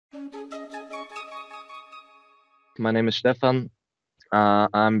My name is Stephan.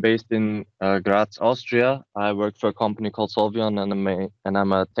 I'm based in Graz, Austria. I work for a company called Solvion, and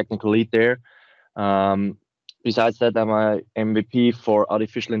I'm a technical lead there. Um, Besides that, I'm a MVP for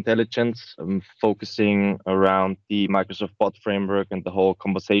artificial intelligence. I'm focusing around the Microsoft Bot framework and the whole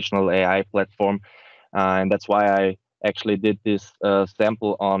conversational AI platform. And that's why I actually did this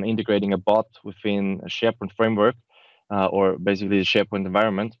sample on integrating a bot within a SharePoint framework, or basically the SharePoint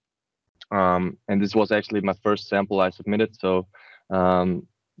environment. And this was actually my first sample I submitted. So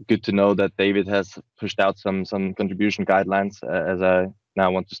good to know that David has pushed out some contribution guidelines, as I now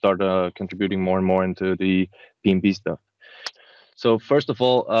want to start contributing more and more into the PMP stuff. So first of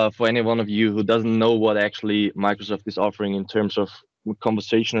all, for any one of you who doesn't know what actually Microsoft is offering in terms of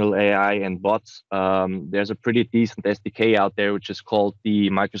conversational AI and bots, there's a pretty decent SDK out there, which is called the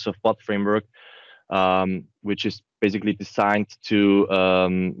Microsoft Bot Framework, which is basically designed to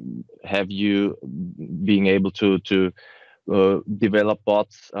have you being able to develop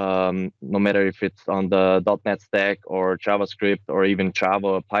bots, no matter if it's on the .NET stack or JavaScript or even Java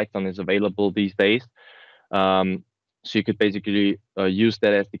or Python is available these days. So you could basically use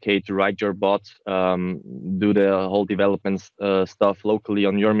that SDK to write your bots, do the whole development stuff locally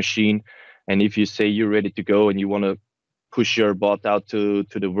on your machine. And if you say you're ready to go and you want to push your bot out to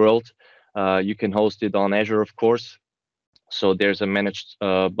the world, you can host it on Azure, of course. So there's a managed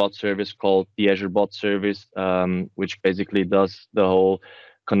bot service called the Azure Bot Service, which basically does the whole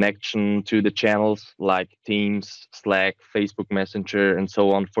connection to the channels like Teams, Slack, Facebook Messenger, and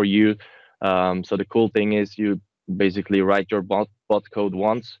so on for you. So the cool thing is you basically write your bot code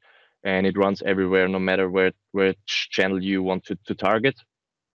once, and it runs everywhere, no matter which channel you want to target.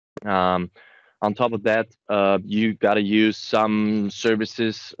 On top of that, you got to use some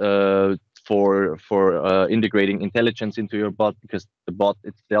services for integrating intelligence into your bot, because the bot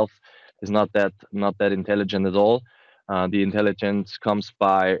itself is not that intelligent at all. The intelligence comes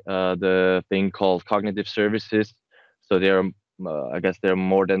by the thing called cognitive services. So I guess there are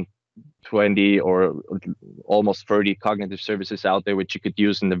more than 20 or almost 30 cognitive services out there, which you could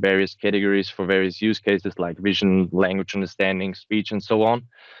use in the various categories for various use cases like vision, language understanding, speech, and so on.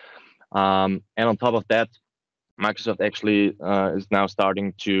 And on top of that, Microsoft actually is now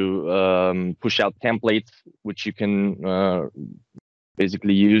starting to push out templates, which you can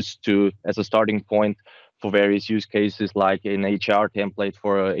basically use as a starting point for various use cases, like an HR template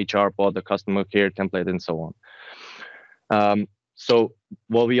for a HR bot, a customer care template, and so on. So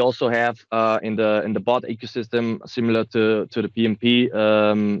what we also have in the bot ecosystem, similar to the PMP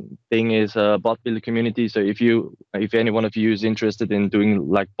thing, is a bot builder community. So if any one of you is interested in doing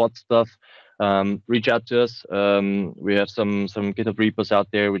like bot stuff, reach out to us. We have some GitHub repos out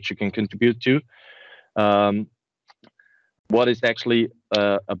there which you can contribute to. What is actually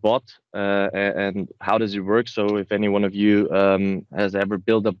a bot and how does it work? So if any one of you has ever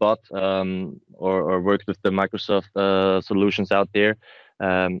built a bot or worked with the Microsoft solutions out there,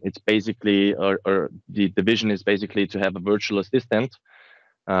 it's basically, or the vision is basically to have a virtual assistant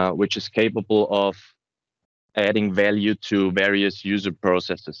which is capable of adding value to various user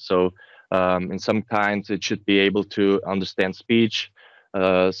processes. So in some kinds, it should be able to understand speech.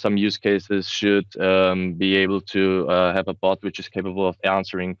 Some use cases should be able to have a bot which is capable of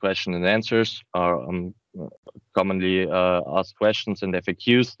answering questions and answers, or commonly asked questions and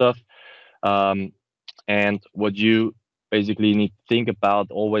FAQ stuff. And what you basically need to think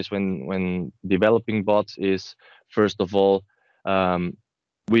about always when developing bots is, first of all,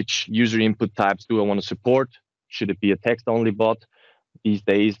 which user input types do I want to support? Should it be a text-only bot? These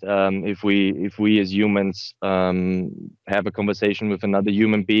days, if we as humans have a conversation with another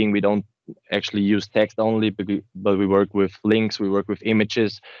human being, we don't actually use text only, but we work with links, we work with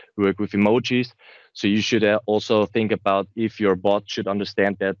images, we work with emojis. So you should also think about if your bot should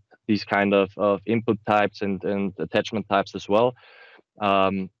understand that these kind of input types and attachment types as well.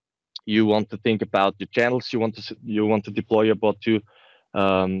 You want to think about the channels you want to deploy your bot to.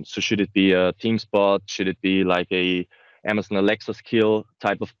 So should it be a Teams bot? Should it be like a Amazon Alexa skill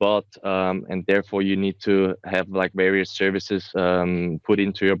type of bot? And therefore you need to have like various services put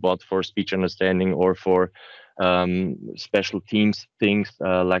into your bot for speech understanding or for special Teams things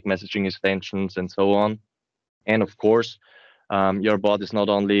like messaging extensions and so on. And of course, your bot is not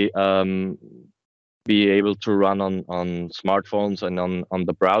only be able to run on smartphones and on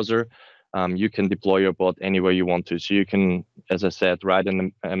the browser. You can deploy your bot anywhere you want to. So you can, as I said, write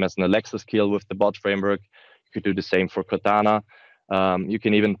an Amazon Alexa skill with the bot framework. You could do the same for Cortana. You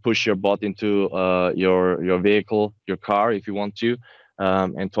can even push your bot into your vehicle, your car, if you want to,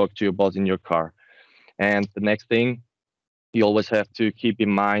 and talk to your bot in your car. And the next thing you always have to keep in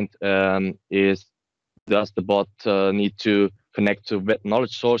mind is does the bot need to connect to web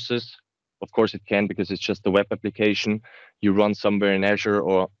knowledge sources? Of course it can, because it's just a web application you run somewhere in Azure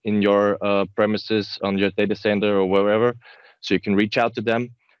or in your premises on your data center or wherever. So you can reach out to them.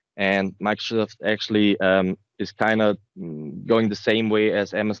 And Microsoft actually is kind of going the same way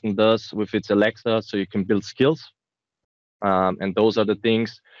as Amazon does with its Alexa. So you can build skills. And those are the things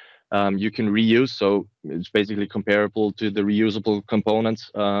you can reuse. So it's basically comparable to the reusable components,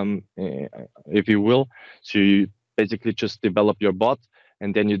 if you will. So you basically just develop your bot,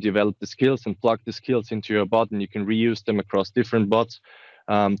 and then you develop the skills and plug the skills into your bot, and you can reuse them across different bots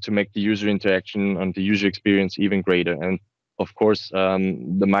to make the user interaction and the user experience even greater. And of course,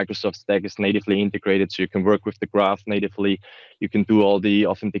 the Microsoft stack is natively integrated, so you can work with the graph natively. You can do all the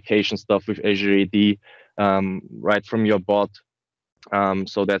authentication stuff with Azure AD right from your bot.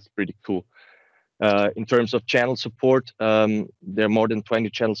 So that's pretty cool. In terms of channel support, there are more than 20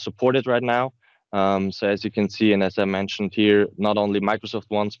 channels supported right now. So as you can see, and as I mentioned here, not only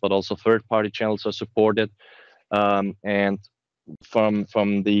Microsoft ones, but also third-party channels are supported. And from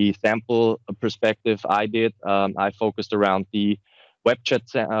the sample perspective I focused around the web chat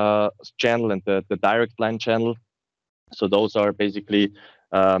channel and the direct line channel. So those are basically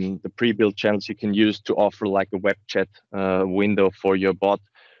the pre-built channels you can use to offer like a web chat window for your bot,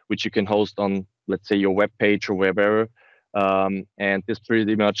 which you can host on, let's say, your web page or wherever. And this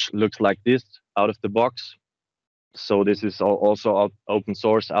pretty much looks like this out of the box. So this is also open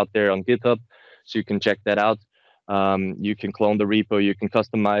source out there on GitHub, so you can check that out. You can clone the repo, you can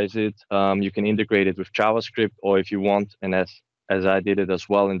customize it, you can integrate it with JavaScript, or if you want, and as I did it as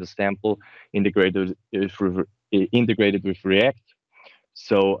well in the sample, integrated with React.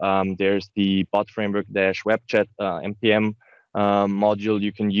 So there's the bot framework -web chat npm module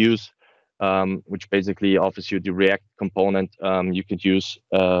you can use, which basically offers you the React component you could use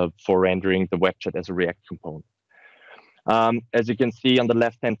for rendering the web chat as a React component. As you can see on the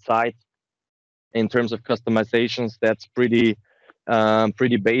left-hand side, in terms of customizations, that's pretty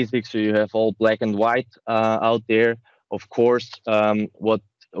basic. So you have all black and white out there. Of course,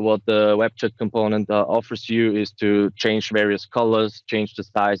 what the web chat component offers you is to change various colors, change the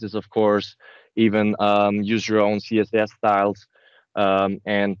sizes, of course, even use your own CSS styles.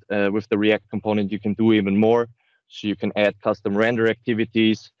 And with the React component, you can do even more. So you can add custom render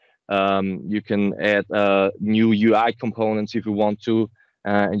activities. You can add new UI components if you want to,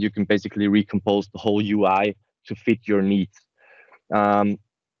 and you can basically recompose the whole UI to fit your needs.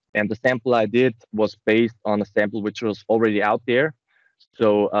 And the sample I did was based on a sample which was already out there.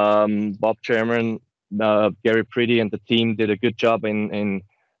 So Bob Chairman, Gary Pretty, and the team did a good job in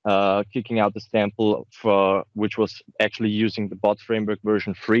kicking out the sample for which was actually using the bot framework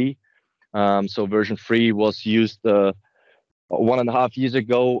version 3. So version 3 was used 1.5 years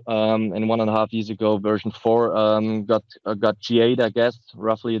ago, and 1.5 years ago version 4 got GA'd, I guess,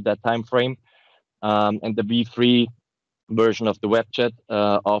 roughly at that time frame. And the V3 version of the web chat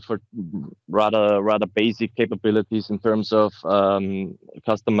offered rather basic capabilities in terms of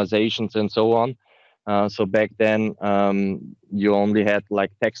customizations and so on. So back then you only had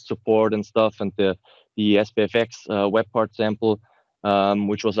like text support and stuff, and the SPFX webpart sample,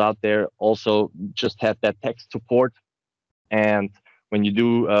 which was out there, also just had that text support. And when you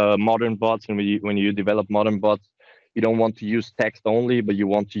do modern bots and when you develop modern bots, you don't want to use text only, but you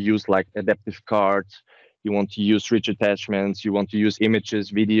want to use like adaptive cards. You want to use rich attachments. You want to use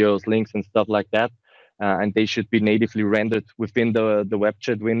images, videos, links, and stuff like that. And they should be natively rendered within the web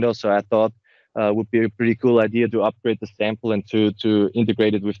chat window. So I thought it would be a pretty cool idea to upgrade the sample and to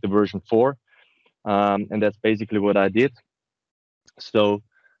integrate it with the version 4. And that's basically what I did. So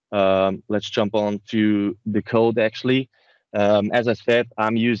let's jump on to the code actually. As I said,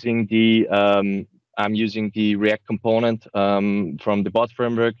 I'm using the React component from the bot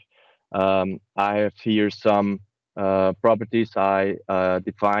framework. I have here some properties I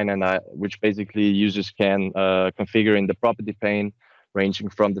define which basically users can configure in the property pane, ranging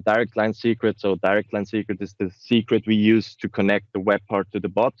from the direct line secret. So direct line secret is the secret we use to connect the web part to the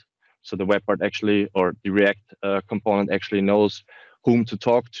bot. So the web part actually, or the React component actually knows whom to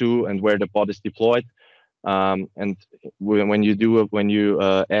talk to and where the bot is deployed. And when you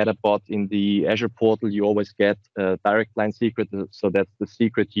add a bot in the Azure portal, you always get a direct line secret. So that's the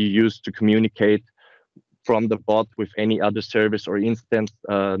secret you use to communicate from the bot with any other service or instance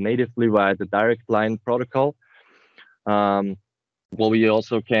natively via the direct line protocol. What we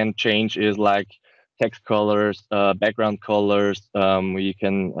also can change is like text colors, background colors. We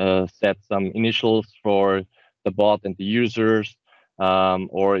can set some initials for the bot and the users.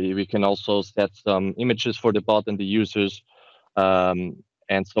 Or we can also set some images for the bot and the users,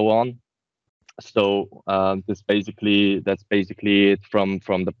 and so on. So that's basically it from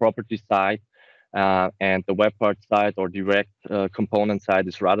the property side, and the web part side or direct component side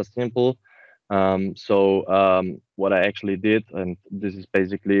is rather simple. What I actually did, and this is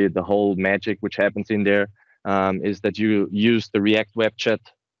basically the whole magic which happens in there, is that you use the React Web Chat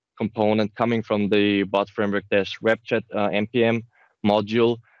component coming from the bot framework -webchat npm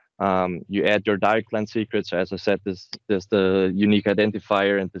module. You add your direct line secret. So as I said, there's the unique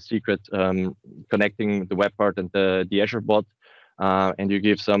identifier and the secret connecting the web part and the Azure bot, and you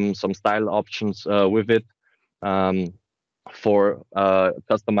give some style options with it for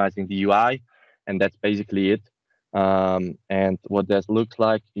customizing the UI, and that's basically it. And what that looks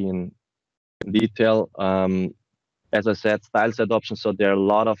like in detail, as I said, style set options. So there are a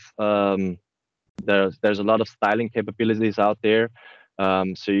lot of there's a lot of styling capabilities out there.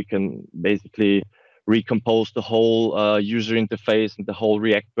 So you can basically recompose the whole user interface and the whole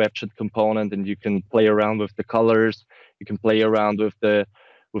React WebChat component, and you can play around with the colors. You can play around with the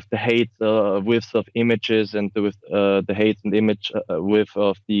height width of images and with the height and image width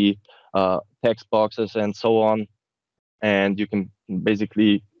of the text boxes and so on. And you can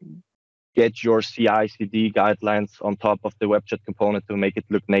basically get your CI/CD guidelines on top of the WebChat component to make it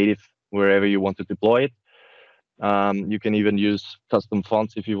look native wherever you want to deploy it. You can even use custom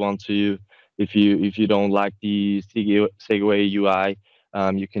fonts if you want to. If you don't like the Segway UI,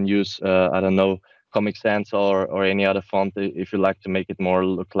 you can use I don't know, Comic Sans or any other font if you like to make it more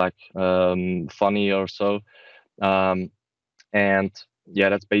look like funny or so. And yeah,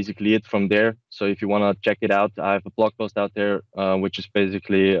 that's basically it from there. So if you want to check it out, I have a blog post out there, which is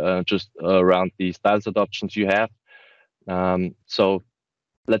basically just around the styles adoptions you have. So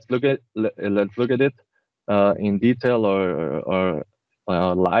let's look at it in detail or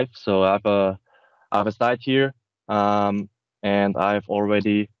live. So I have a site here, and I've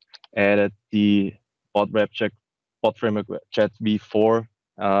already added the bot framework chat v4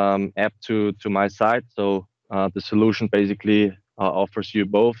 app to my site. So the solution basically offers you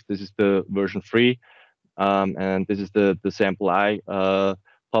both. This is the version 3, and this is the sample I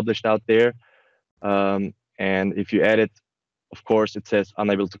published out there. And if you add it, of course, it says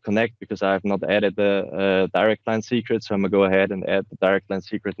unable to connect because I have not added the direct line secret. So I'm gonna go ahead and add the direct line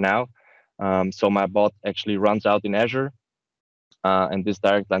secret now. So my bot actually runs out in Azure, and this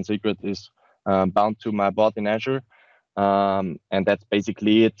direct line secret is bound to my bot in Azure. And that's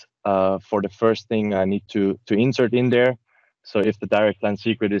basically it for the first thing I need to insert in there. So if the direct line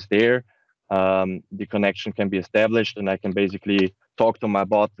secret is there, the connection can be established, and I can basically talk to my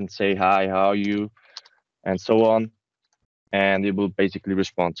bot and say, hi, how are you? And so on. And it will basically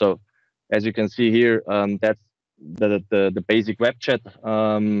respond. So as you can see here, that's the basic web chat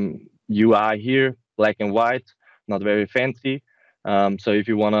UI here, black and white, not very fancy. So if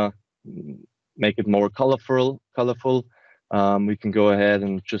you want to make it more colorful, we can go ahead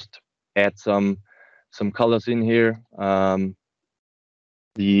and just add some colors in here.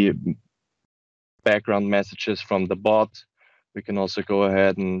 The background messages from the bot. We can also go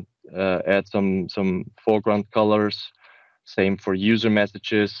ahead and add some foreground colors. Same for user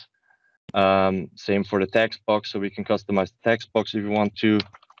messages. Same for the text box, so we can customize the text box if you want to.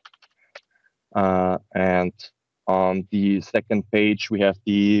 And on the second page, we have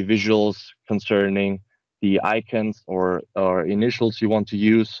the visuals concerning the icons or initials you want to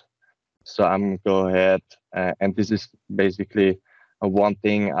use. So I'm going to go ahead, and this is basically one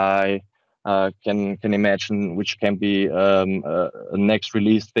thing I can imagine, which can be a next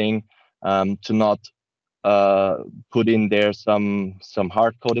release thing, to not put in there some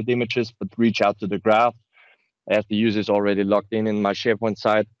hard-coded images, but reach out to the graph. As the user is already logged in my SharePoint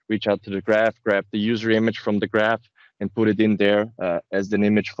site, reach out to the graph, grab the user image from the graph, and put it in there as an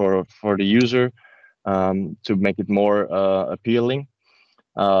image for the user to make it more appealing.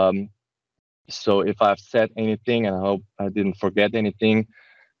 So if I've said anything, and I hope I didn't forget anything,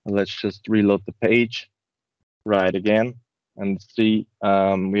 let's just reload the page, right again, and see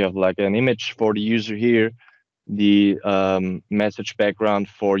we have like an image for the user here. The message background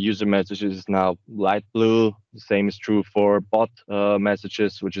for user messages is now light blue. The same is true for bot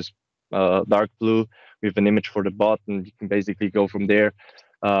messages, which is dark blue. We have an image for the bot, and you can basically go from there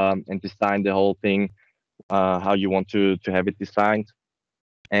and design the whole thing how you want to have it designed.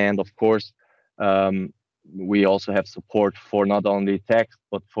 And of course, we also have support for not only text,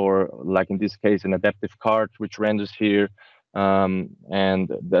 but for, like in this case, an adaptive card, which renders here. And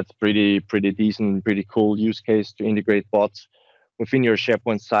that's pretty decent, pretty cool use case to integrate bots within your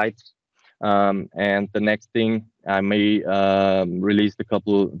SharePoint sites. And the next thing I may release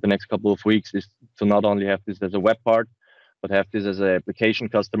the next couple of weeks is to not only have this as a web part, but have this as an application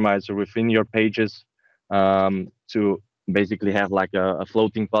customizer within your pages to basically have like a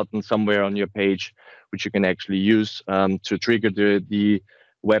floating button somewhere on your page, which you can actually use to trigger the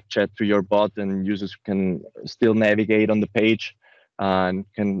web chat to your bot, and users can still navigate on the page and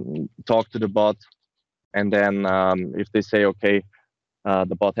can talk to the bot. And then if they say, okay,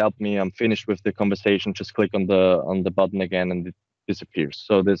 the bot helped me, I'm finished with the conversation, just click on the button again and it disappears.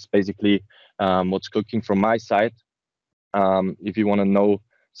 So that's basically what's cooking from my side. If you want to know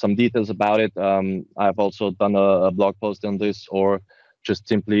some details about it, I've also done a blog post on this, or just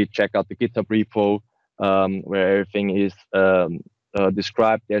simply check out the GitHub repo where everything is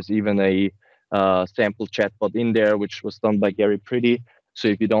described. There's even a sample chatbot in there, which was done by Gary Pretty. So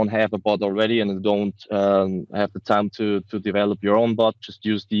if you don't have a bot already and don't have the time to develop your own bot, just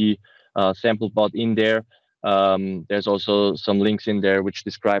use the sample bot in there. There's also some links in there which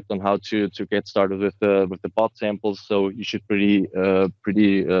described on how to get started with the bot samples. So you should pretty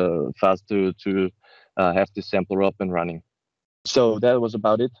fast to have this sampler up and running. So that was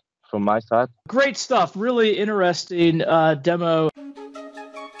about it from my side. Great stuff. Really interesting demo.